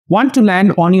Want to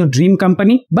land on your dream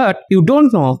company, but you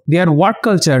don't know their work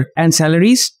culture and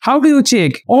salaries? How do you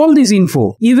check all this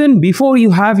info even before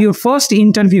you have your first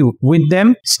interview with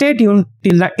them? Stay tuned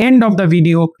till the end of the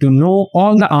video to know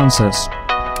all the answers.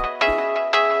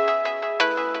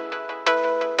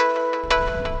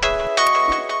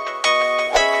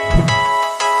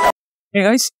 Hey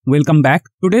guys, welcome back.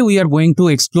 Today we are going to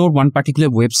explore one particular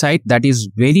website that is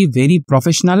very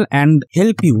professional and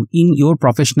help you in your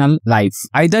professional life.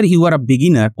 Either you are a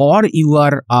beginner or you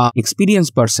are an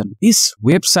experienced person. This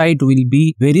website will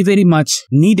be very much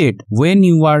needed when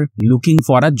you are looking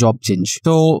for a job change.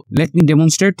 So let me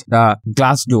demonstrate the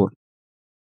Glassdoor.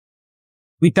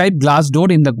 We type Glassdoor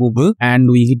in the Google and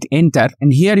we hit enter,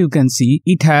 and here you can see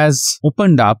it has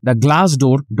opened up the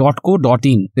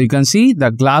glassdoor.co.in. So you can see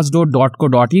the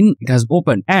glassdoor.co.in, it has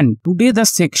opened, and today the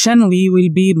section we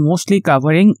will be mostly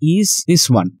covering is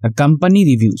this one, the company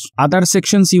reviews. Other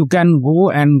sections you can go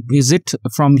and visit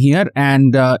from here,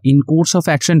 and in course of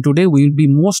action today we will be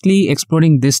mostly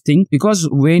exploring this thing, because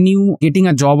when you getting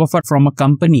a job offer from a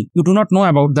company, you do not know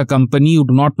about the company, you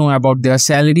do not know about their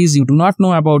salaries, you do not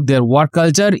know about their work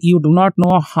culture, you do not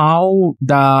know how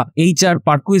the HR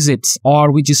Perquisites,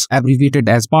 or which is abbreviated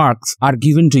as Perks, are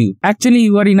given to you. Actually,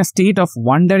 you are in a state of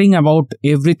wondering about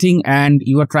everything and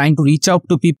you are trying to reach out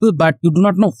to people, but you do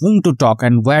not know whom to talk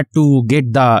and where to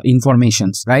get the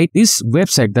informations, right? This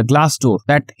website, the Glassdoor,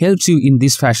 that helps you in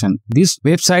this fashion. This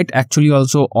website actually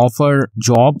also offer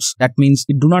jobs. That means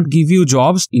it do not give you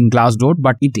jobs in Glassdoor,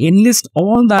 but it enlists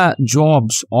all the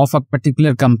jobs of a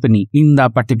particular company in the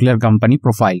particular company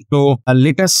profile. So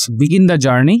let us begin the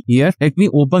journey here. Let me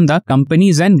open the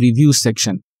companies and reviews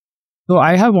section. So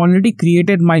I have already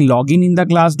created my login in the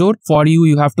Glassdoor. For you,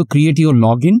 you have to create your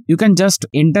login. You can just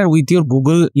enter with your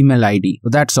Google email ID. So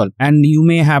that's all. And you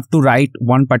may have to write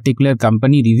one particular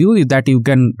company review that you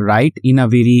can write in a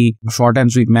very short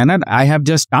and sweet manner. I have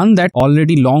just done that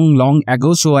already long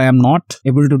ago, so I am not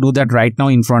able to do that right now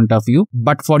in front of you.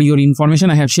 But for your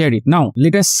information, I have shared it. Now,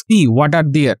 let us see what are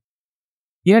there.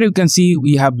 Here you can see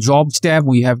we have jobs tab,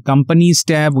 we have companies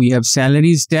tab, we have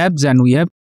salaries tabs, and we have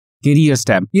careers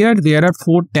tab. Here there are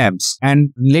 4 tabs, and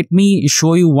let me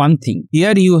show you one thing.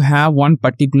 Here you have one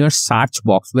particular search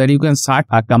box where you can search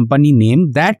a company name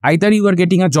that either you are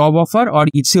getting a job offer or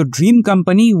it's your dream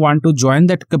company, you want to join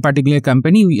that particular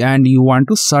company and you want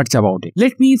to search about it.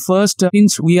 Let me first,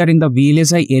 since we are in the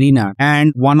VLSI arena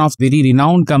and one of very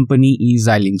renowned company is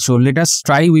Xilinx, so let us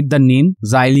try with the name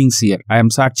Xilinx here. I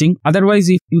am searching. Otherwise,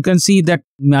 if you can see that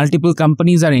multiple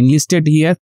companies are enlisted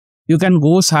here, you can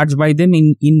go search by them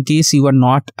in case you are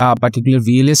not a particular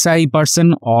VLSI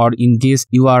person, or in case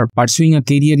you are pursuing a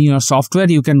career in your software,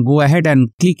 you can go ahead and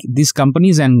click these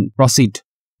companies and proceed.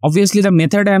 Obviously, the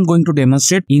method I am going to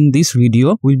demonstrate in this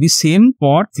video will be same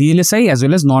for VLSI as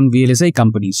well as non-VLSI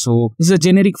companies. So this is a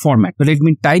generic format. So let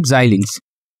me type Xilinx.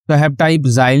 So I have typed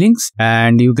Xilinx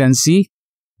and you can see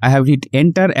I have hit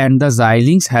enter and the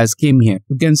Xilinx has came here.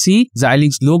 You can see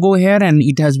Xilinx logo here and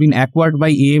it has been acquired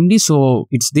by AMD, so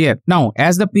it's there. Now,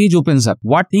 as the page opens up,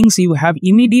 what things you have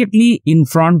immediately in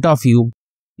front of you?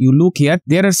 You look here,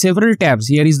 there are several tabs.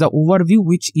 Here is the overview,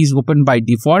 which is open by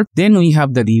default. Then we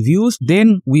have the reviews.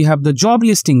 Then we have the job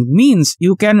listing, means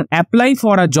you can apply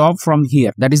for a job from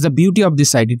here. That is the beauty of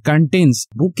this site. It contains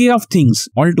bouquet of things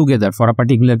all together for a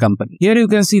particular company. Here you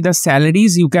can see the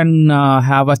salaries. You can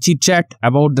have a chit chat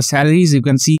about the salaries. You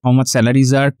can see how much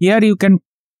salaries are. Here you can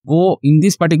go in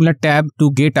this particular tab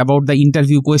to get about the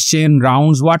interview question,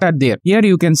 rounds, what are there. Here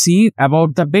you can see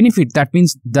about the benefit, that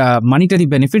means the monetary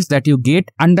benefits that you get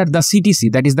under the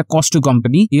CTC, that is the cost to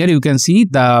company. Here you can see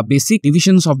the basic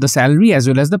divisions of the salary as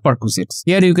well as the perquisites.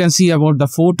 Here you can see about the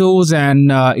photos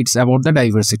and it's about the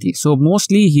diversity. So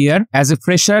mostly here as a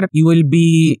fresher, you will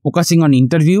be focusing on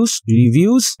interviews,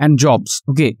 reviews and jobs.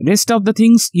 Okay, rest of the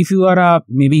things, if you are a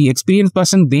maybe experienced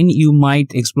person, then you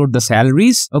might explore the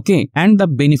salaries, okay, and the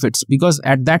benefits, because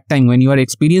at that time when you are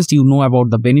experienced, you know about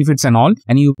the benefits and all,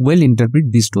 and you will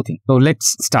interpret these 2 things. So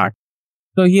let's start.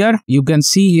 So here you can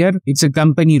see here it's a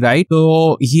company, right?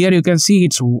 So here you can see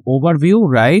its overview,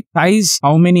 right? Size,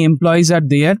 how many employees are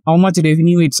there, how much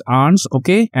revenue it earns,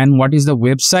 okay, and what is the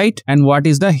website and what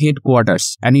is the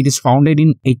headquarters, and it is founded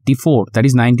in 84, that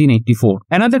is 1984.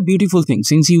 Another beautiful thing,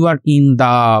 since you are in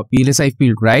the VLSI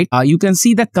field, right, you can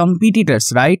see the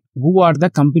competitors, right? Who are the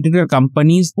competitor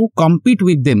companies who compete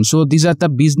with them? So these are the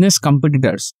business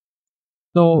competitors.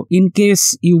 So in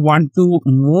case you want to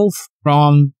move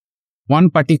from one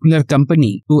particular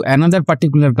company to another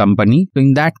particular company, so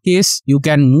in that case you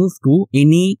can move to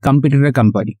any competitor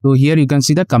company. So here you can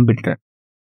see the competitor.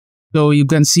 So you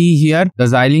can see here the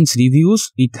Xilinx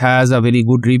reviews. It has a very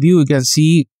good review. You can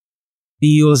see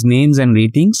CEO's names and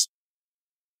ratings.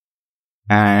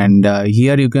 And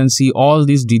here you can see all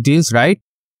these details, right?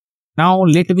 Now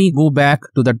let me go back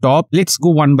to the top. Let's go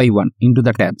one by one into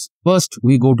the tabs. First,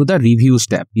 we go to the reviews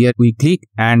tab. Here we click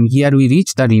and here we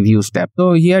reach the reviews tab.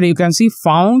 So here you can see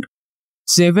found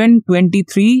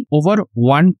 723 over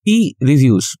 1T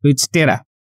reviews. It's Terra.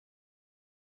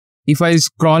 If I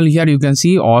scroll here, you can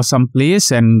see awesome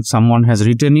place and someone has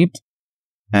written it.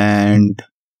 And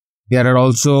there are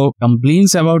also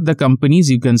complaints about the companies.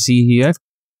 You can see here.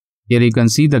 Here you can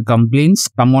see the complaints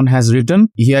someone has written.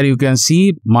 Here you can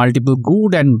see multiple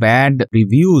good and bad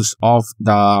reviews of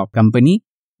the company.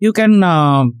 You can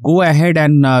go ahead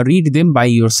and read them by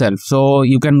yourself. So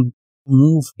you can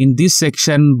move in this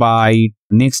section by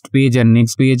next page and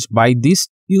next page by this.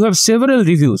 You have several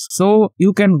reviews. So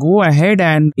you can go ahead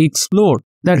and explore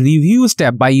the reviews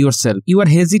tab by yourself. You are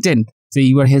hesitant. Say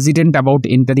you are hesitant about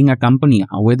entering a company,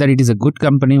 whether it is a good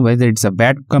company, whether it's a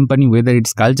bad company, whether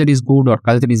its culture is good or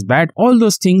culture is bad. All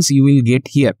those things you will get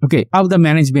here. Okay, how the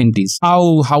management is,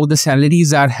 how the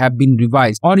salaries have been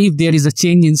revised, or if there is a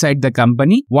change inside the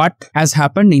company, what has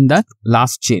happened in the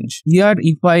last change. Here,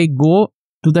 if I go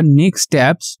to the next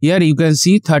tabs, here you can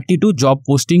see 32 job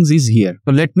postings is here.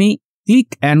 So let me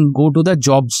click and go to the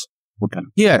jobs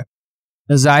button. Here,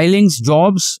 the Xilinx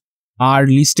jobs are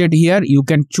listed here. You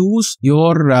can choose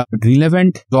your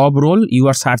relevant job role you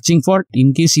are searching for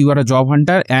in case you are a job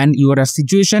hunter and you are a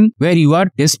situation where you are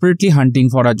desperately hunting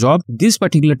for a job. This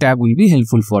particular tab will be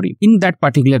helpful for you in that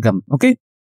particular company. Okay.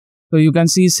 So you can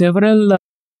see several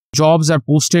jobs are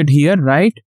posted here,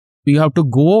 right? You have to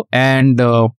go and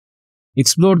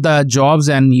explore the jobs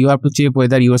and you have to check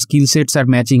whether your skill sets are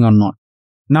matching or not.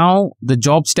 Now, the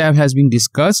jobs tab has been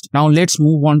discussed. Now, let's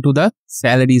move on to the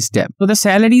salaries tab. So, the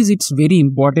salaries, it's very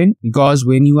important because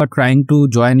when you are trying to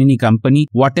join any company,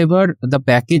 whatever the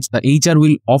package the HR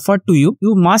will offer to you,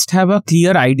 you must have a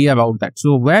clear idea about that.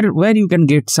 So, where you can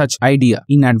get such idea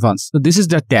in advance. So, this is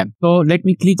the tab. So, let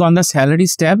me click on the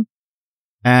salaries tab.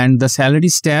 And the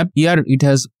salaries tab, here it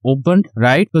has opened,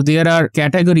 right? So there are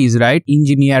categories, right?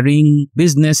 Engineering,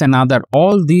 business and other.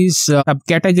 All these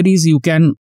subcategories you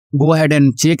can go ahead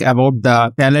and check about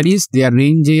the salaries, their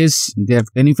ranges, their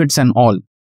benefits and all.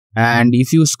 And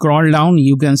if you scroll down,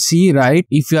 you can see, right,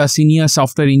 if you are senior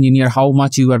software engineer, how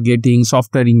much you are getting,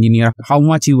 software engineer, how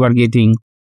much you are getting,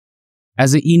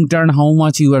 as an intern, how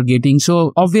much you are getting.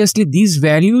 So obviously these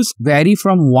values vary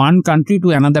from one country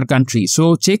to another country.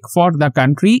 So check for the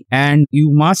country and you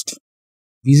must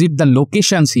visit the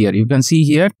locations here. You can see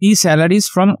here these salaries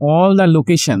from all the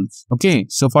locations. Okay.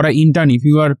 So for an intern, if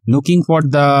you are looking for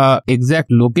the exact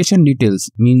location details,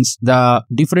 means the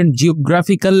different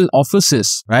geographical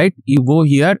offices, right? You go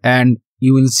here and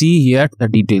you will see here the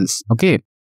details. Okay.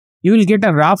 You will get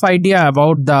a rough idea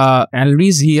about the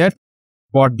salaries here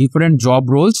for different job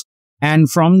roles.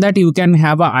 And from that, you can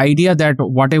have an idea that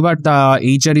whatever the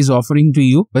HR is offering to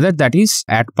you, whether that is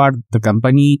at par the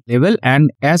company level and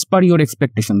as per your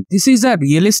expectation. This is a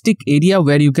realistic area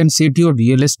where you can set your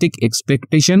realistic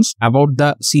expectations about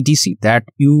the CTC that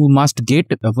you must get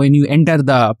when you enter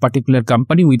the particular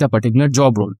company with a particular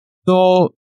job role.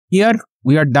 So here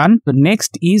we are done. The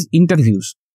next is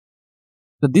interviews.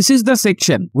 So this is the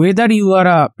section, whether you are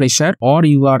a fresher or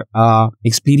you are a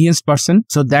experienced person.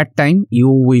 So that time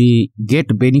you will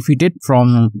get benefited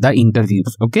from the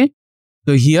interviews. Okay.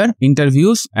 So here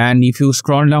interviews, and if you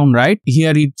scroll down right,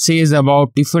 here it says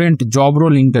about different job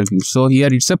role interviews. So here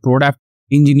it's a product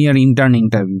engineer intern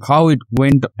interview, how it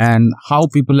went and how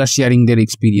people are sharing their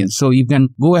experience. So you can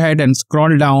go ahead and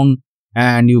scroll down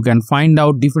and you can find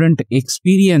out different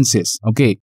experiences.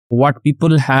 Okay. What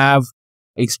people have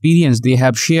experience they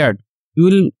have shared. You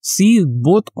will see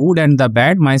both good and the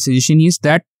bad. My suggestion is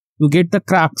that you get the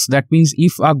crux. That means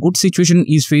if a good situation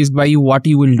is faced by you, what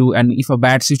you will do, and if a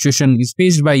bad situation is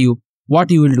faced by you,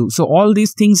 what you will do. So all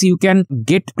these things you can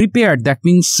get prepared. That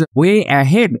means way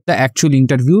ahead the actual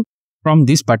interview from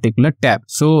this particular tab.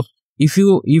 So if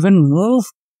you even move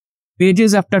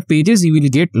pages after pages, you will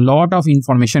get a lot of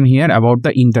information here about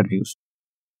the interviews.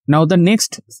 Now the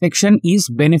next section is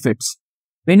benefits.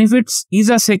 Benefits is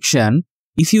a section,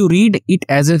 if you read it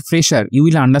as a fresher, you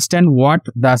will understand what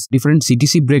the different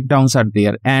CTC breakdowns are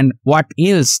there and what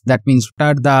else, that means what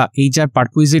are the HR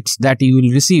perquisites that you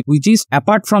will receive, which is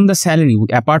apart from the salary,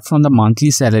 apart from the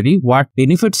monthly salary, what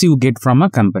benefits you get from a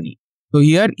company. So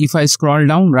here, if I scroll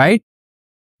down, right,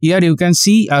 here you can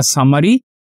see a summary.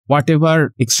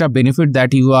 Whatever extra benefit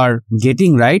that you are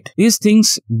getting, right? These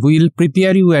things will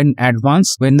prepare you in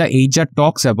advance when the HR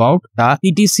talks about the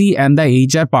CTC and the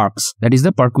HR perks, that is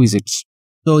the perquisites.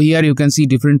 So here you can see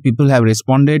different people have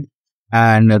responded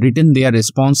and written their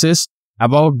responses.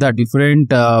 about the different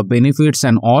benefits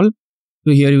and all.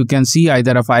 So here you can see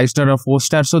either a 5-star or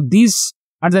 4-star. So these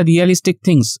are the realistic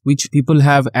things which people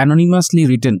have anonymously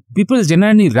written. People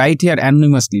generally write here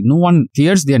anonymously. No one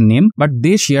shares their name, but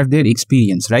they share their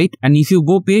experience, right? And if you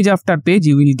go page after page,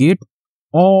 you will get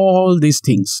all these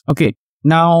things. Okay.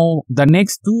 Now, the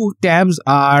next 2 tabs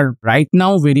are right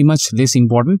now very much less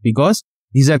important because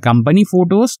these are company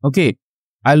photos. Okay.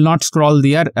 I'll not scroll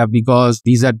there because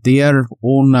these are their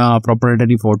own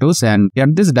proprietary photos, and here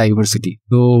this diversity.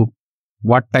 So,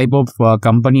 what type of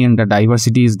company and the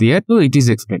diversity is there, so it is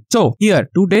explained. So here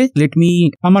today, let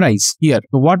me summarize here.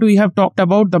 So what we have talked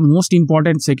about, the most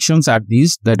important sections are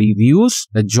these: the reviews,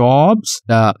 the jobs,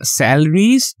 the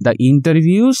salaries, the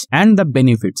interviews, and the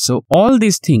benefits. So all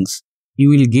these things you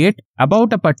will get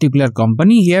about a particular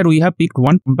company. Here we have picked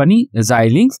one company,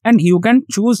 Xilinx, and you can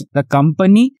choose the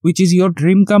company which is your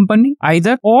dream company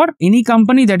either, or any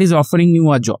company that is offering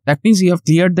you a job. That means you have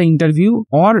cleared the interview,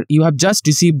 or you have just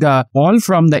received a call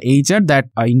from the HR that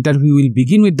an interview will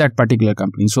begin with that particular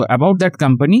company. So about that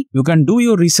company, you can do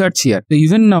your research here. So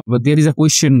even there is a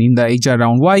question in the HR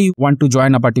round, why you want to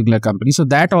join a particular company. So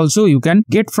that also you can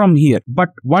get from here. But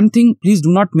one thing, please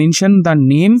do not mention the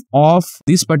name of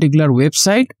this particular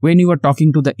website when you are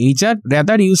talking to the HR.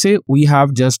 Rather, you say we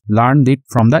have just learned it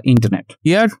from the internet.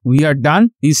 Here we are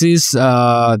done. This is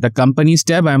the companies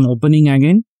tab. I am opening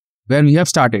again where we have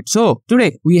started. So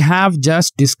today we have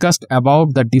just discussed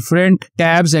about the different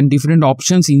tabs and different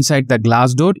options inside the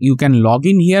Glassdoor. You can log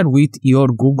in here with your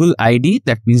Google ID,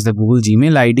 that means the Google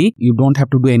Gmail ID. You don't have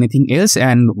to do anything else,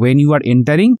 and when you are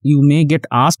entering, you may get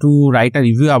asked to write a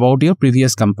review about your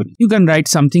previous company. You can write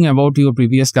something about your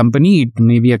previous company. It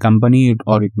may be a company,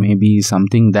 or it may be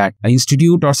something that an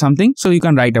institute or something. So you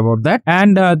can write about that,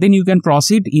 and then you can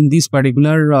proceed in this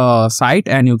particular site,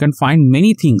 and you can find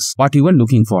many things what you were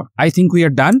looking for. I think we are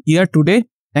done here today.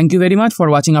 Thank you very much for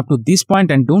watching up to this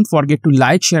point, and don't forget to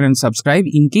like, share and subscribe.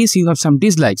 In case you have some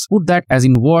dislikes, put that as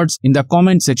in words in the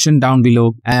comment section down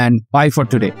below, and bye for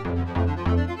today.